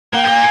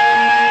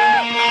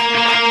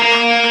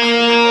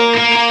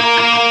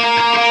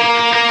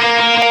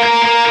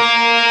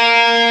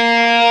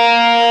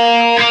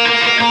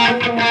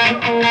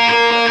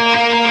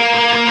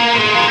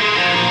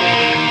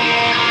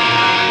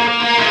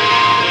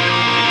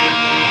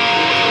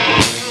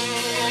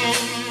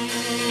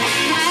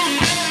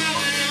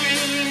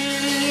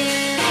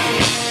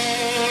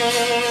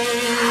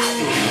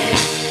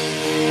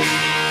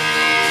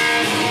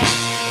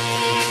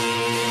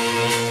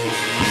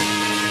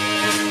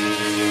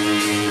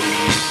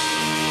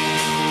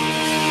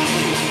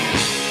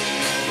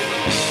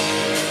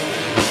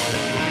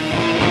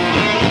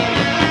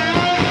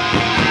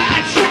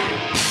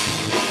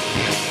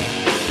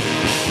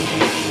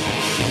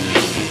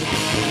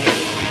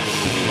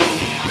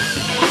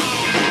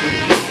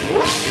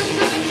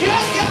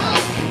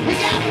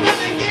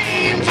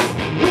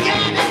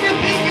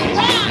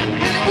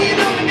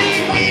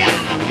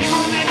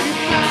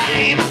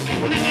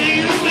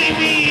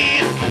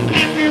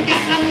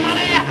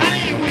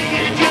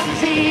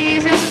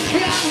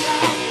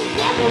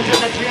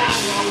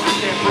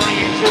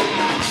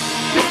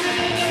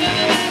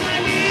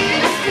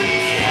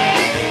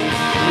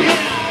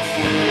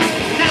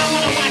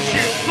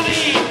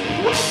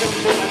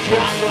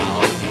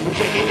we're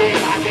taking day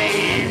by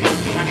day.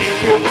 And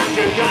if you want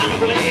to gonna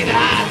bleed,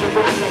 I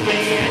surprise the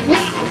bed.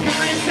 You're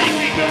a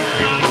sexy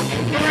girl,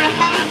 you're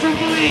hard to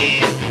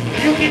please.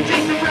 You can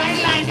take the bright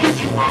lights, but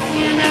you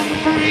won't never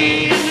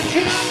free. In the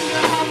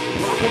jungle,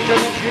 welcome to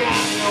the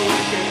jungle.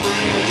 I can bring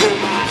you to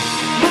my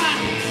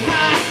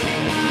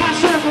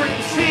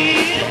serpent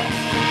sea.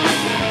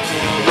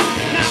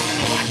 Now I'm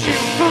gonna watch you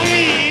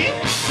bleed.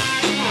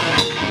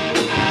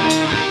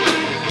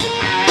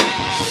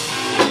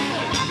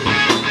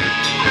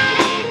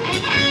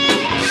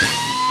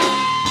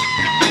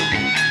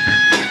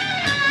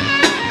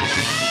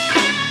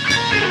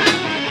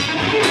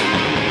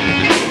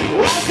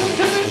 Welcome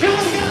to the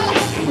jungle,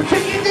 we're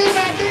taking day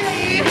by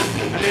day.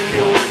 And if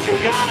you want, you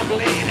gotta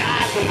bleed.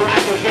 Eyes are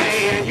bright for day.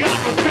 And you're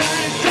a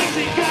very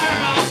sexy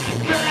girl,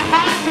 very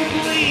hard to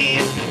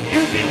please.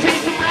 You can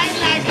taste the bright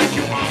lights, but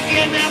you won't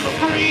get never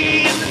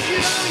free. In the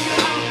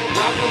jungle,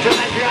 welcome to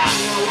the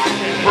jungle. I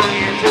can bring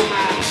you to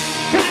my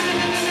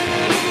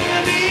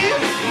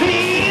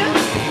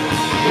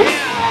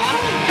yeah.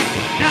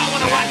 Now I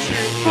wanna watch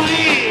you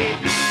bleed.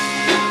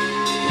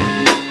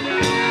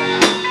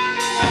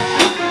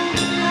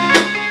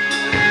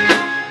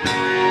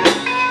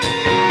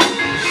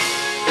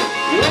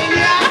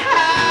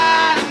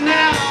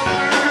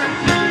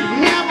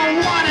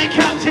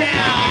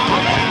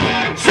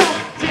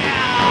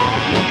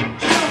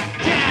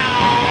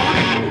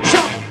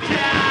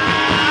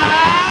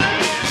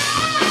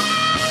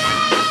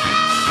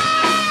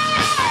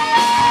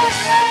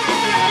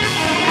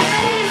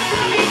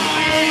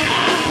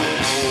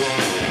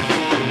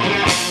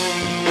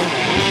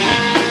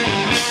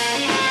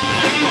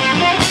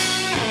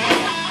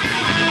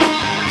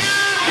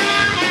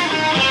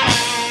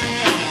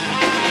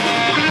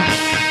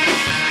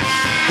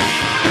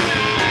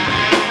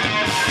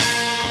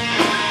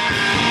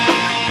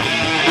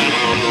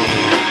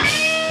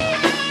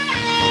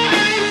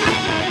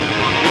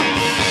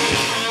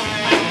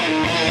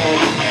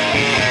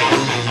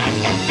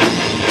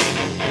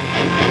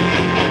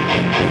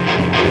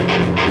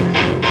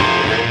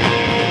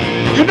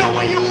 You know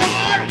where you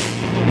are?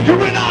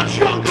 You're in our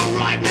jungle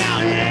right now,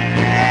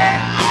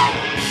 yeah!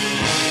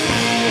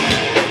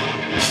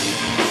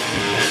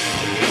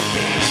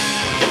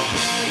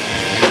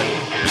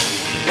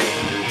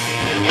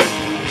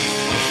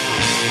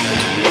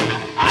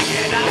 I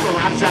get up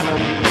around 7,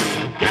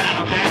 get out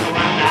of bed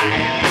around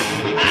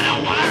 9. I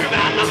don't worry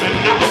about nothing,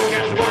 no,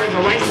 cause words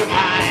are wasting my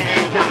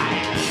time.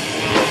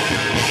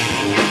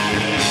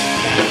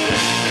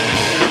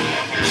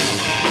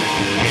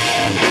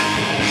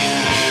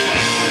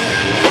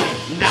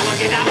 Now I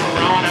get out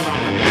around him.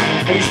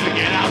 I used to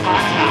get out my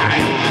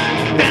time.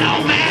 That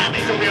old man,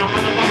 he's a real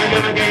motherfucker,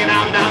 gonna get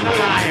out down the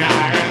line.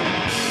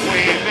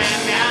 We've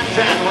been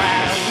dancing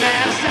with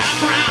Mr.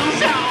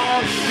 Brown's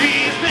home.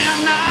 He's been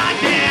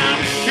knocking,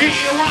 he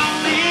won't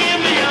leave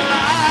me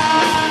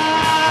alone.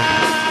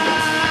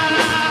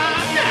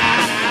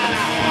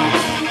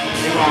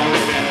 He won't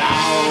leave me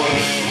alone.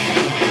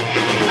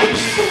 I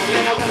used to do a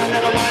little, but I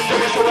never wanted to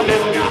whistle a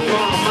little, got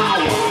from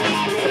my wall.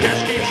 I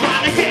just keep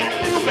trying to get a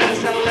little better,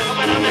 set a little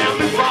better than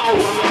before.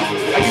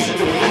 I used to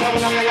do a little,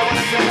 but I never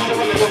wanted to whistle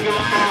a little,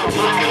 got from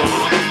my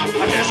wall.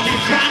 I just keep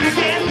trying to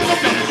get a little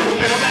better, set a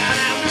little better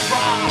than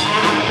before.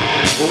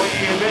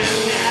 We've been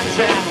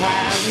dancing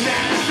with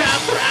Mr.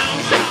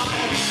 Brown's home.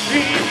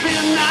 He's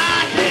been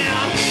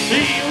knocking,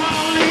 he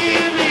won't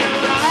leave me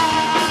alone.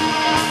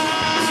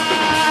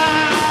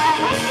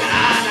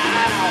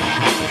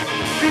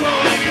 He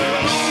won't leave me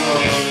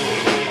alone.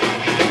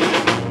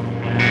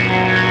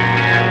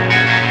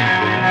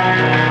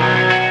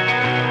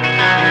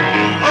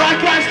 Alright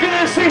guys, can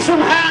I see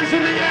some hands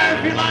in the air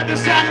if you like the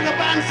sound of the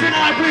band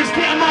tonight? Please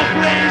get them up,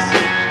 please.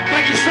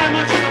 Thank you so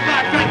much in the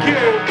back, thank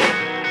you.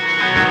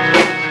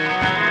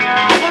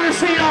 I want to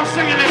see y'all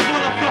singing this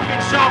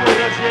motherfucking song with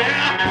us,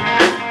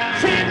 yeah?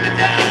 Take me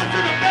down to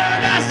the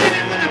paradise,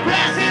 sitting with the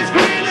grass is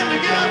green and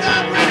the girls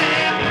are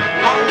pretty.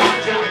 I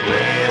want you,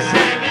 please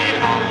take me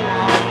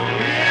home,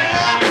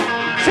 yeah?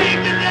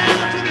 Take me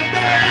down to the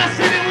paradise,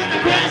 sitting with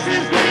the grass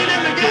is green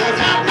and the girls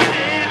are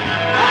pretty.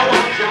 I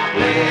want you,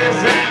 please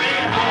take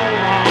me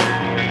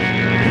home,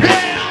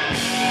 yeah?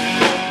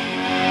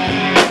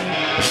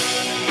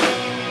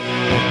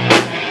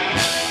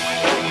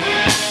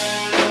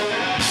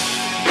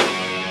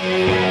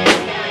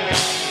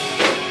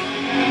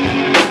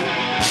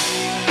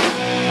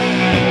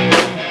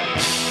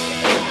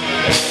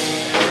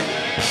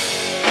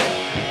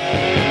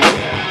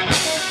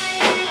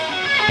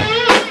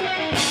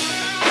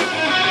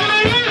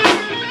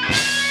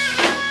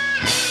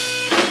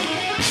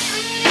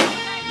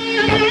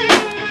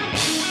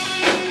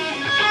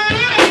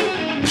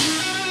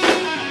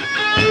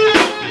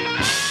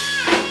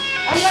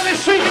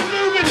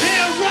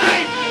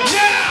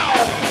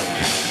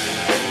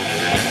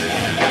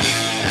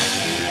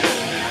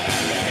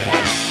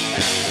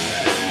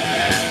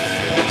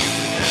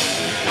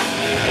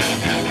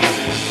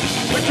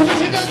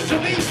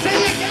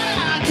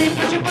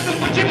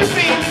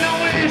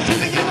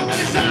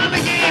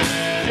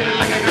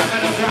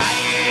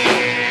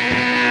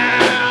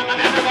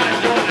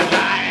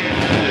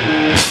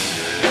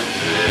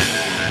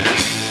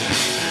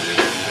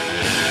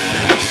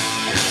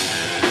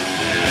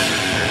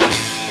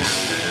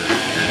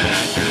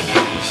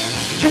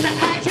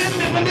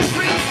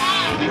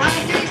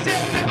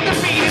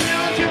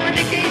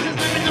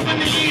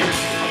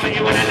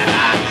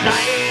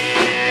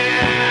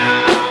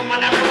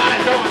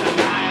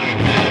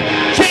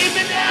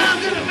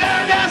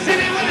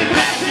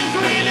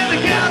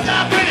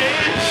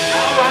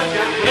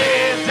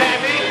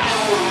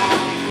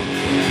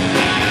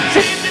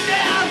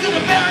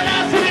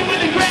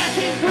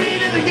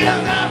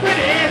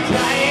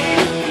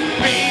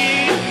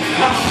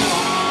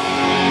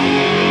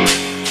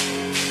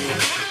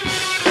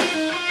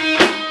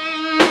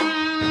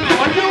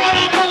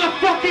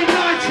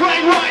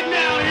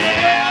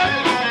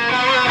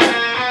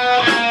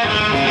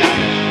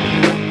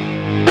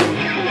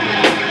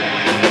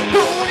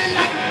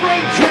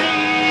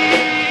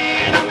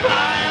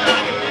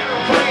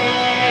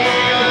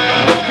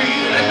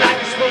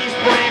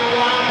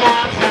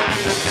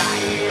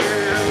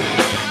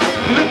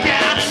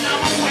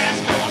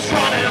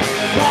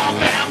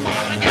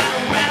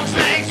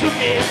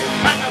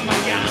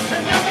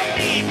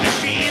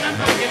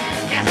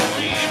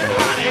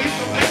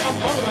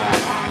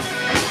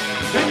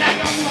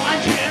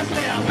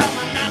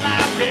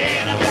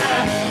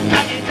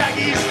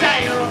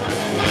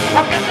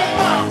 I've got the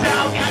ball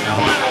down, got no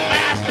other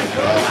master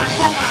cool. I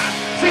smoke my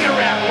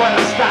cigarette with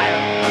a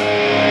style.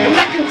 And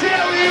I can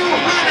tell you,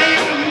 honey,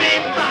 you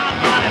made my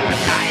money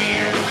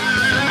retire.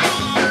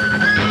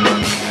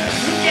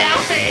 Yeah,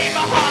 babe,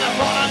 my heart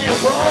is on your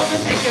road,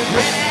 and think it's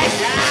pretty.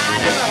 I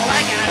never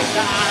like I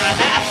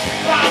thought that.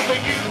 One for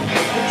you,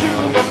 and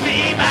two for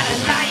me by the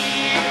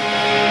night.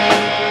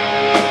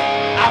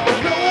 I was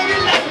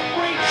loaded like a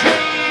freight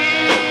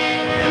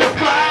train,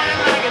 flying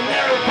like an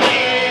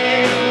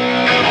airplane,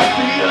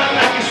 feeling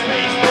like a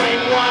space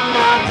plane one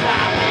more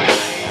time.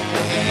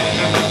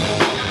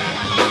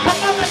 I'm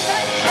on the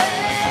night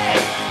train,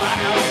 by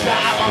no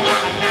time I'm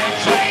on a night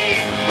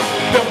train.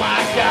 Feel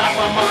my God,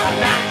 I'm on a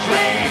night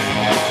train,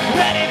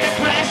 ready to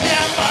crash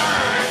and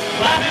burn,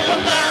 ready to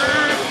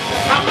learn.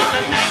 I'm on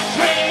a night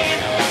train,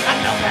 I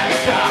know that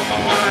stuff.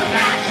 I'm on a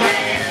night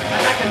train,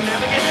 and I can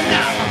never get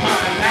enough. I'm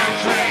on a night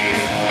train,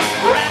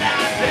 red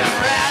eyes and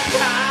red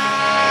tie.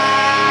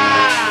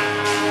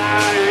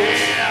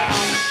 Yeah.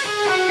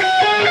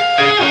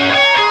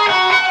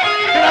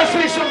 Can I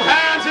see some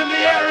hands in the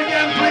air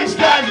again, please,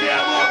 guys?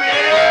 Yeah, I'm over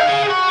here.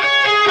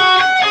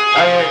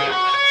 Hey.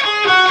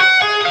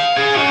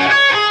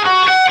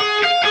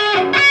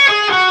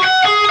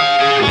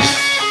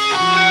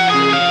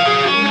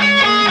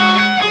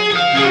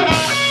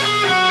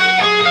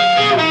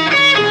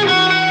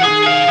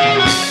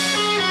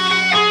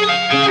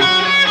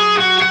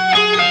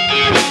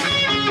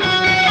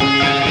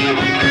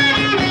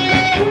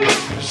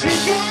 She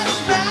got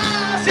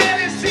smiles and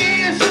it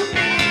seems to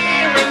me,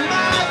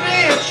 reminds me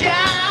of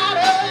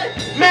childhood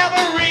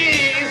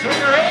memories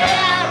where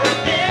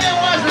everything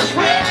was as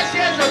fresh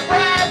as a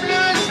bright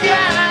blue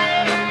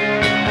sky.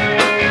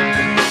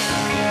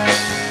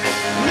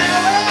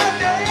 Now and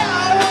then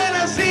when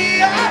I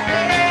see her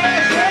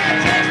face, it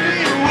takes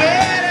me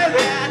away to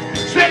that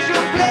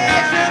special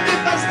place, and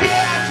if I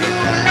stare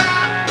too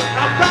long,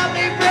 I'll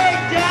probably break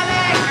down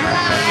and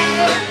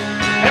cry.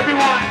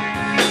 Everyone.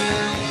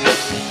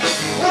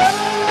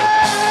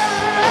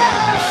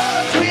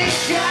 Sweet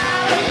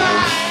child of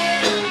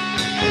mine.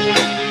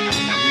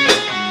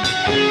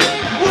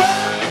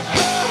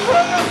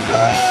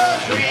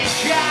 Sweet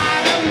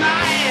child of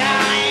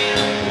mine.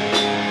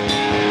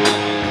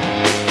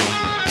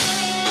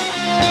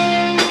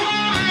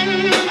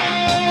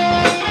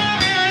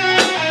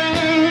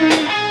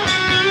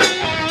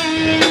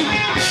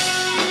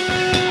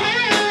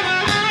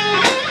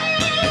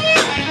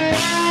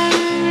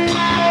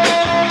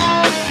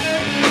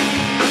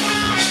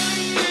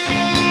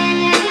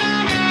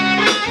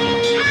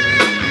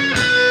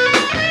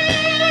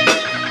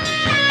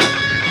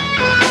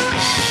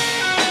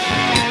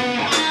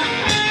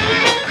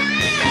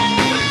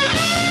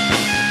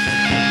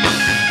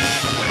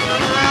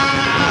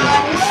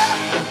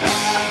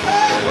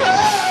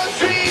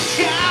 Sweet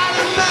child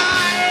of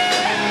mine.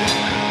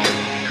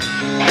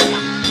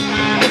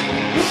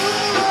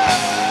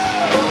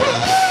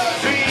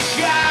 Sweet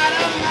child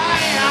of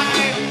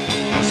mine.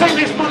 Sing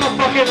this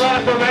motherfucking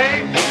line for me.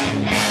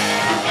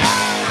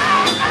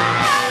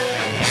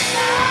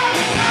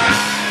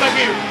 Thank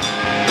you.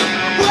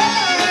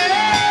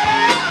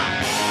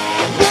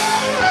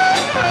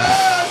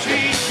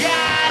 Sweet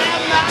child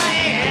of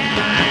mine.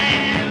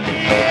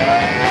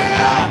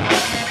 Yeah.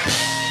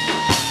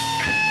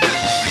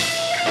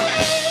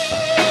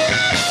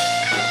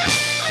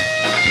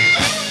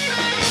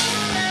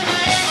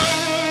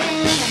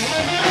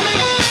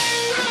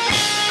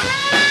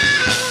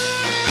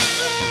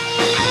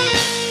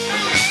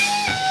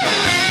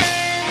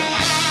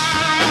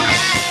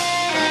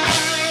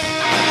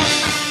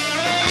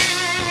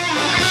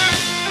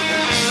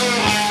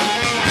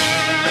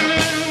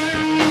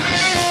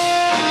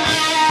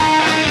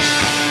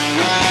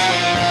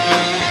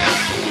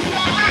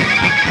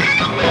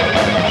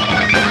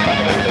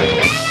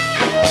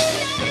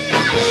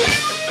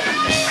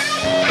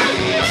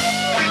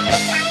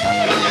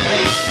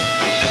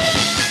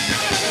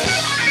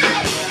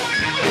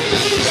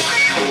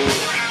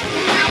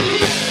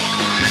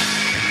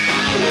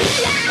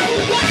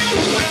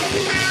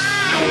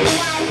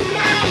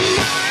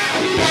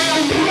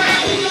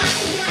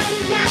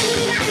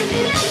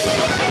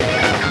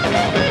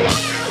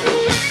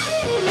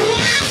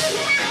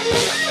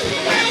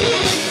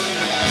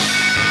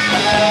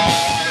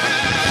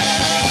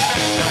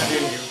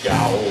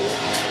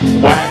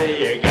 Where do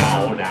you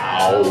go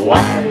now?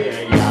 Where do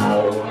you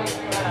go?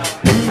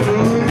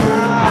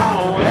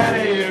 Where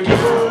do you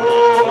go?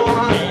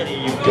 Where do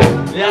you go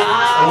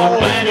now?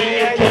 Where do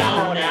you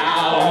go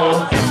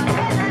now?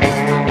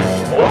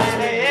 Where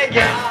do you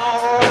go?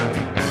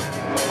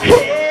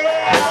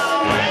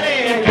 Yeah, where do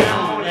you go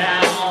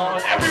now?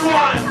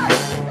 Everyone!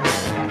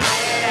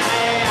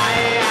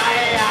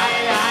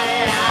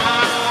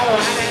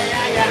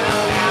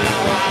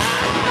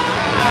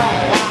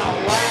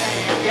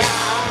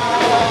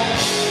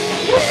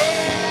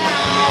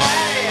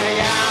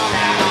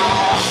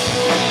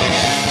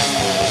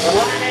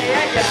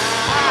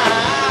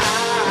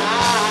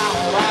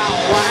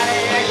 Where do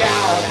you go?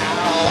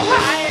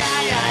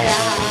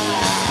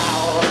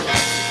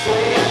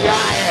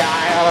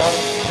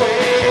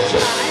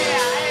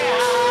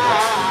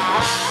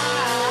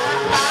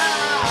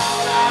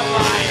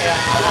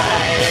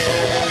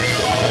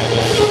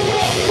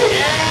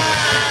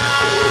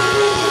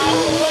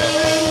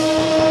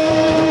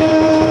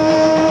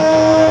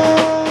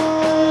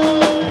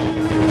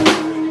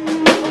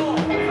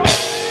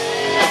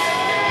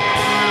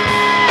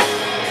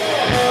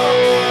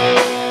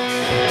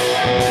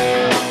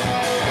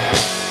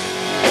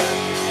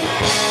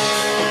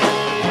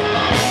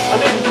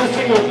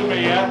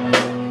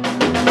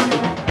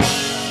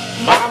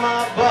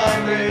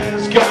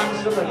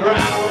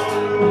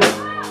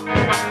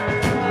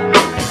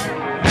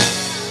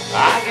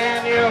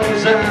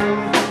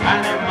 deserve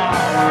anymore.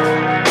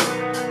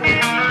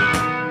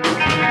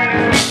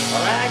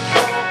 That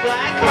cold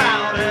black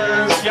cloud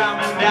is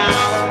coming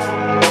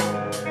down.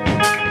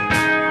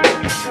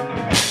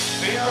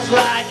 Feels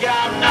like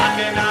I'm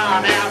knocking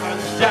on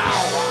heaven's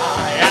door.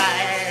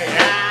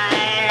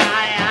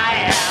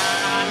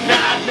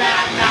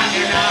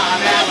 Knocking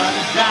on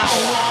heaven's door.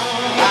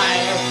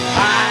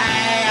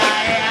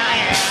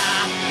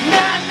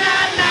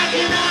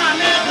 Knocking on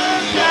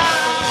heaven's door.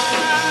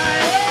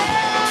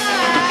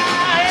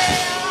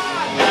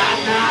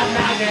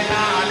 Knocking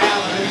on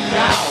heaven's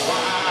door.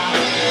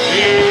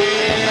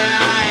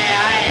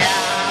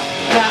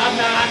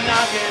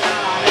 Knocking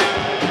on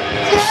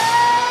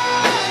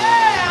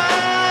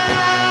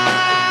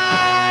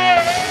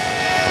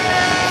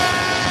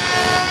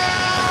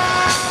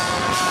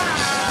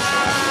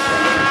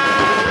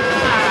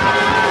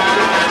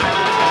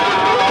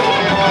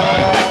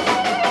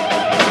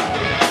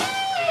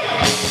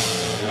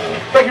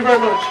Thank you very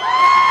much.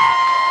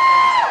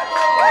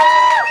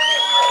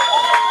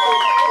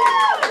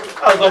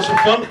 That was lots of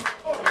fun.